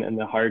circulation, and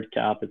the hard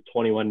cap is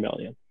 21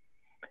 million.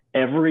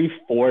 Every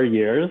 4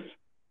 years,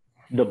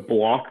 the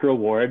block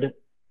reward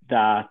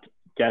that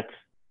gets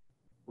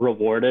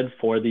rewarded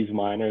for these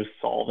miners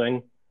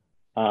solving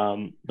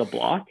the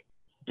block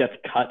gets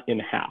cut in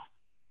half.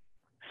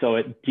 So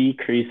it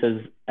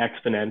decreases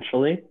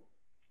exponentially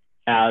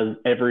as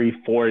every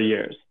 4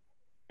 years.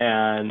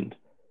 And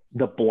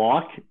that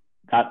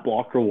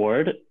block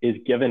reward is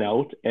given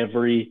out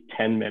every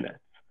 10 minutes.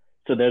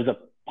 So there's a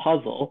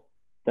puzzle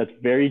that's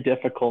very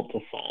difficult to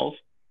solve,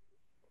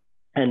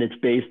 and it's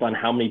based on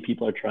how many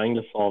people are trying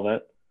to solve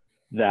it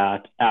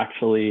that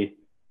actually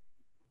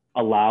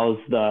allows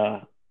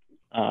that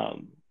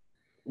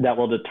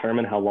will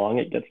determine how long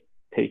it gets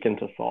taken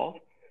to solve.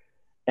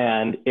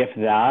 And if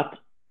that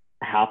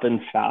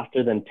happens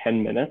faster than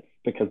 10 minutes,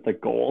 because the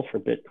goal for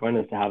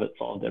Bitcoin is to have it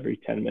solved every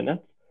 10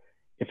 minutes,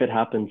 if it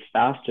happens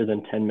faster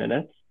than 10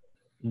 minutes,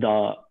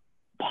 the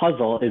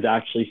puzzle is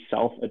actually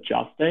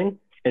self-adjusting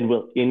and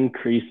will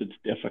increase its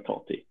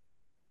difficulty.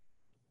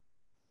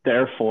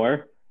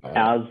 Therefore,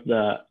 as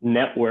the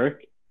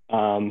network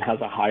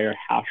has a higher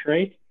hash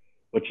rate,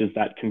 which is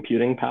that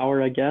computing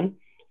power again,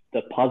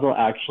 the puzzle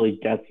actually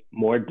gets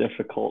more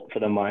difficult for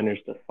the miners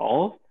to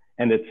solve,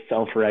 and it's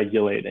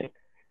self-regulating.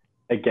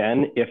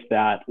 Again, if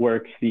that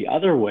works the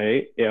other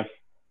way, if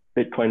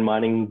Bitcoin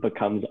mining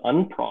becomes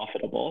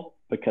unprofitable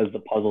because the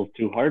puzzle is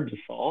too hard to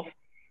solve,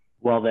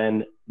 well,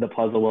 then the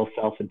puzzle will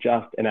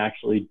self-adjust and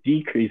actually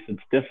decrease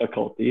its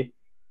difficulty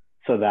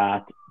so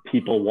that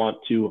people want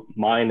to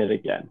mine it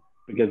again,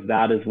 because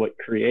that is what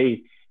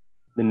creates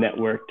the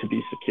network to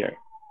be secure.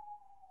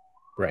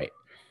 Right.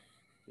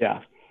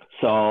 Yeah.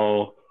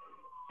 So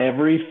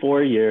every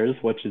 4 years,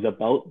 which is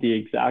about the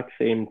exact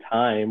same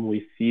time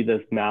we see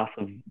this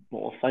massive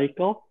bull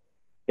cycle,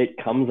 it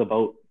comes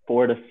about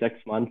 4 to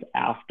 6 months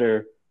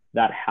after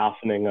that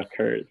halving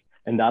occurs.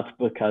 And that's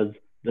because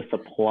the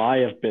supply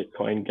of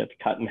Bitcoin gets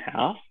cut in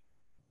half.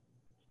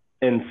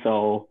 And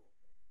so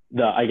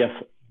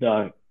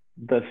the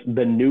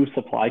new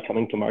supply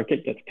coming to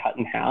market gets cut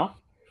in half.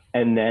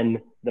 And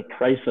then the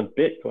price of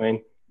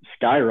Bitcoin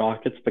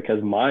skyrockets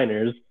because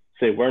miners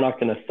say, we're not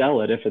going to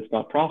sell it if it's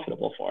not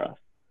profitable for us.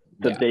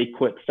 So they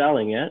quit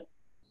selling it,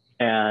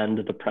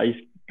 and the price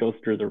goes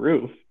through the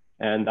roof.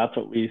 And that's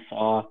what we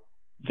saw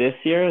this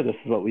year. This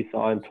is what we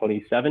saw in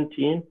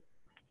 2017.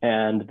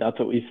 And that's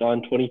what we saw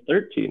in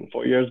 2013,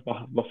 4 years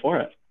before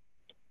it.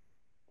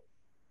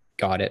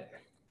 Got it.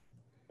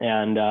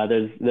 And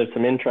there's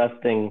some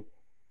interesting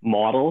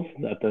models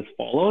that this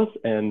follows,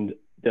 and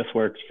this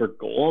works for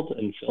gold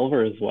and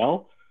silver as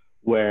well,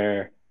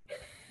 where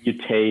you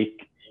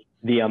take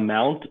the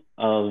amount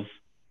of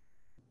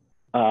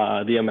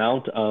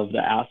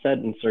the asset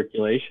in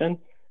circulation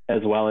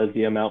as well as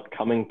the amount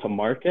coming to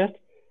market,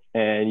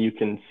 and you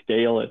can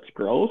scale its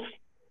growth.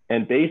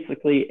 And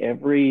basically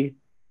every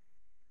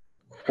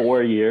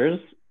 4 years,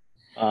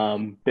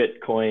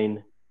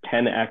 Bitcoin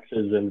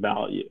 10x's in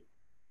value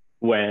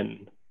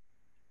when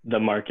the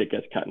market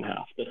gets cut in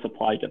half, the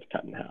supply gets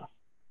cut in half.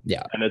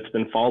 Yeah. And it's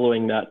been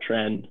following that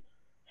trend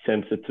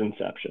since its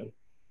inception.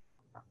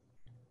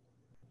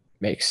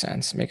 Makes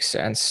sense.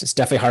 It's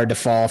definitely hard to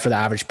follow for the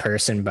average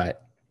person,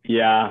 but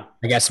yeah,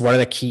 I guess what are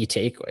the key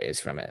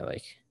takeaways from it?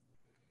 Like,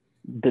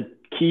 the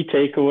key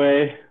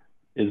takeaway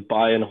is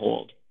buy and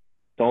hold.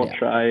 Don't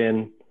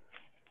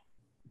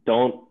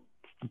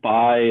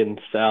buy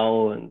and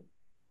sell and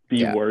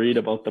be worried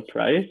about the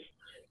price.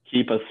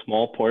 Keep a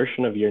small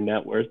portion of your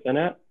net worth in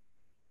it.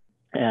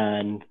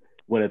 And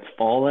when it's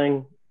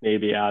falling,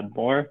 maybe add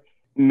more.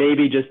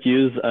 Maybe just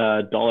use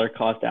a dollar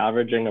cost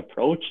averaging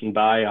approach and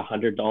buy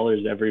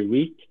 $100 every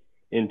week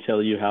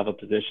until you have a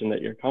position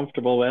that you're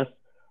comfortable with,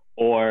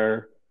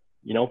 or,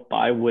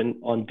 buy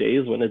on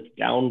days when it's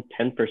down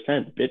 10%.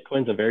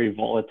 Bitcoin's a very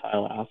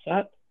volatile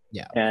asset.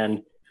 Yeah.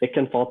 And it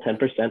can fall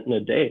 10% in a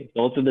day.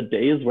 Those are the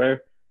days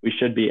where we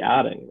should be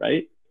adding,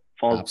 right?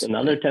 Falls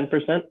Absolutely. another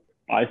 10%,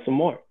 buy some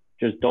more.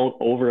 Just don't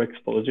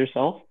overexpose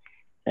yourself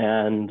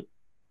and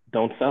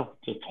don't sell.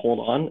 Just hold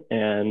on.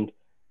 And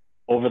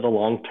over the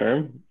long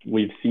term,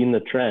 we've seen the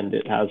trend.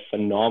 It has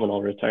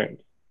phenomenal returns.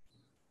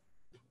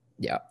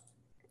 Yeah.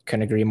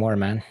 Couldn't agree more,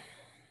 man.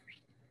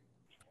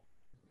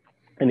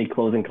 Any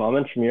closing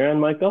comments from your end,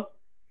 Michael?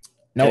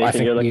 No, Anything I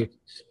think you're you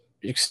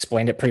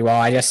explained it pretty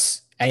well.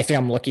 Anything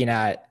I'm looking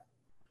at,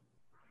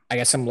 I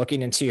guess I'm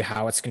looking into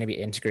how it's going to be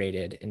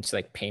integrated into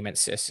like payment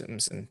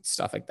systems and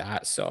stuff like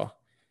that. So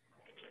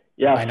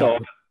Yeah,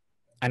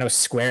 I know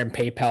Square and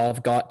PayPal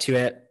have got to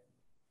it.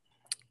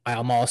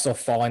 I'm also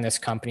following this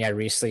company. I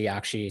recently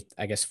actually,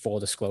 I guess full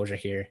disclosure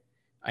here,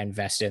 I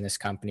invested in this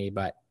company,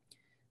 but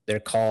they're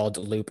called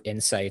Loop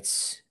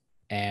Insights,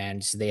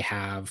 and they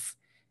have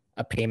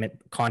a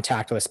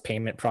contactless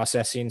payment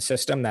processing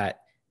system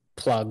that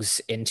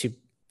plugs into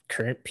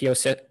current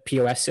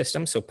POS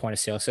systems, so point of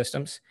sale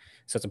systems.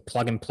 So it's a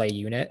plug and play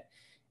unit.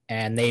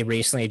 And they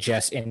recently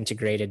just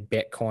integrated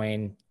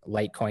Bitcoin,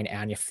 Litecoin,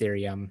 and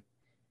Ethereum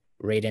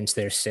right into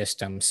their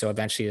system. So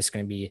eventually it's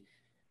going to be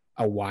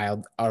a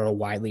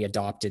widely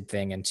adopted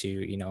thing into,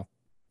 you know,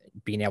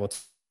 being able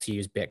to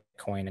use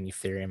Bitcoin and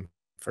Ethereum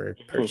for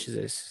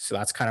purchases. So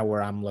that's kind of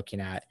where I'm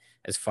looking at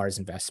as far as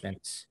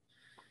investments.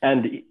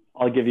 And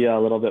I'll give you a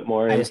little bit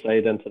more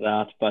insight into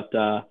that. But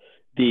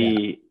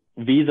the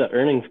Visa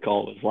earnings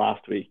call was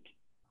last week,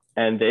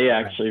 and they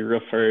actually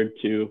referred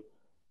to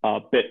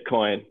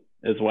Bitcoin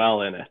as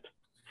well in it,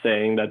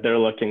 saying that they're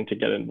looking to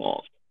get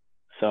involved.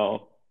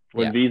 So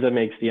when Visa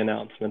makes the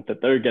announcement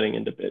that they're getting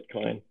into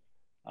Bitcoin,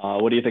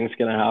 what do you think is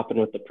going to happen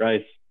with the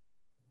price?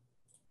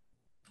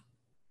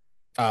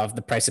 Of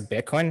the price of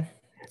Bitcoin?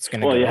 It's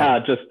going to go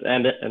up.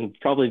 And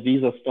probably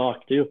Visa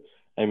stock too.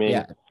 I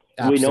mean,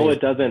 we know it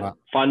doesn't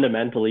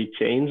fundamentally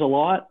change a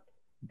lot,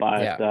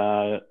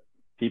 but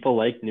people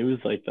like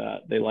news like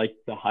that. They like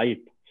the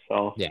hype.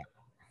 So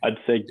I'd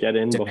say get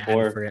in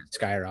before it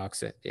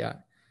skyrockets. Yeah.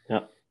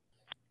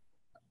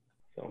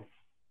 So,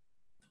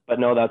 but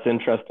no, that's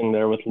interesting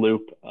there with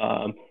Loop.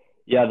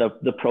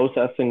 The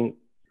processing,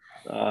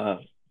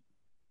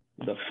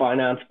 the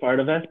finance part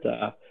of it.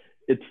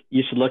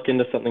 You should look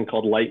into something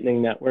called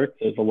Lightning Network.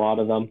 There's a lot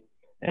of them,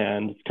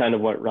 and it's kind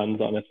of what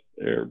runs on it.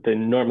 They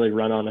normally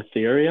run on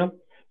Ethereum,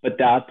 but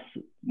that's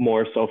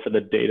more so for the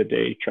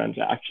day-to-day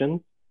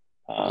transactions.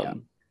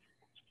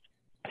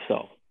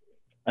 So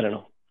I don't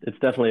know. It's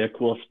definitely a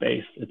cool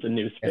space. It's a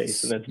new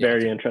space, and it's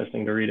very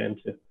interesting to read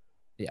into.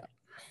 Yeah.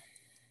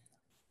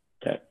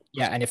 Okay.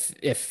 Yeah, and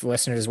if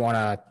listeners want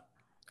to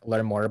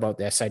learn more about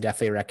this, I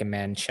definitely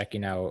recommend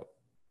checking out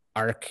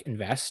ARK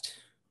Invest.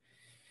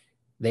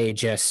 They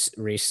just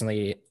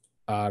recently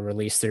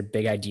released their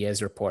Big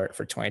Ideas report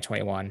for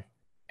 2021.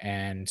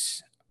 And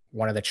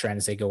one of the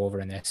trends they go over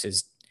in this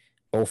is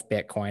both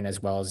Bitcoin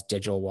as well as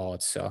digital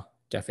wallets. So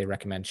definitely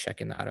recommend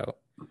checking that out.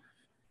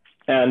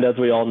 And as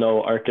we all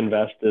know, ARK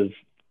Invest is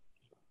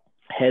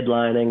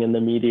headlining in the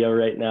media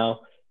right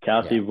now.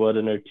 Cassie Wood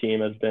and her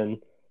team has been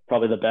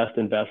probably the best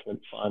investment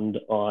fund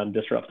on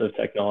disruptive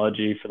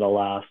technology for the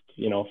last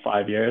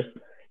 5 years.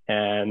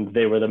 And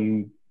they were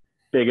the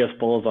biggest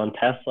bulls on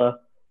Tesla.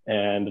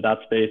 And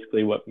that's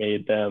basically what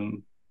made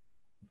them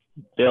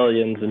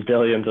billions and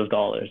billions of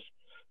dollars.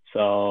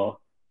 So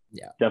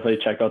definitely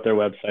check out their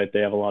website.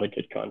 They have a lot of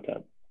good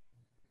content.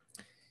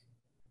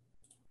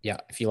 Yeah,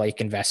 if you like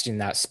investing in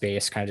that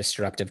space, kind of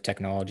disruptive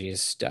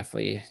technologies,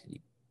 definitely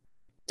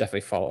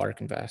follow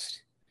ARK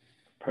Invest.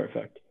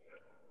 Perfect.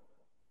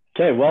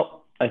 Okay,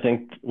 well, I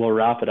think we'll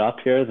wrap it up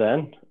here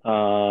then.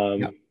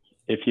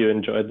 If you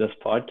enjoyed this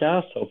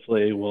podcast,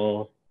 hopefully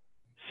we'll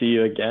see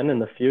you again in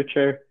the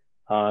future.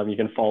 You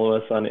can follow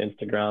us on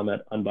Instagram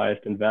at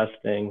Unbiased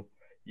Investing.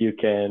 You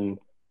can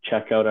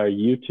check out our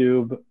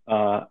YouTube,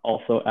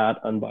 also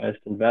at Unbiased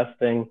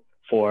Investing,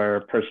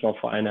 for personal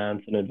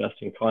finance and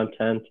investing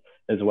content,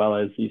 as well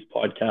as these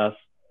podcasts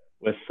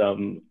with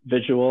some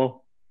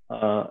visual.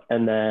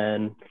 And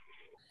then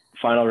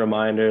final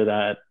reminder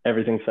that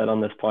everything said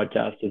on this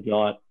podcast is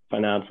not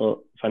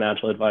financial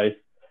advice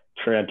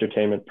for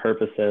entertainment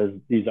purposes.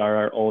 These are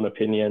our own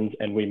opinions,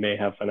 and we may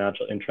have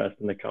financial interest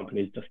in the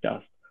companies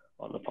discussed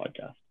on the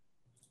podcast.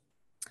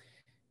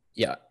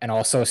 Yeah, and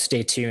also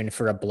stay tuned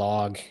for a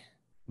blog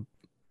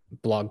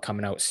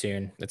coming out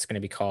soon that's going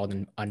to be called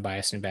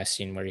Unbiased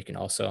Investing, where you can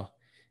also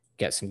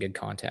get some good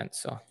content.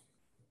 So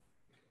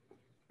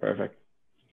perfect.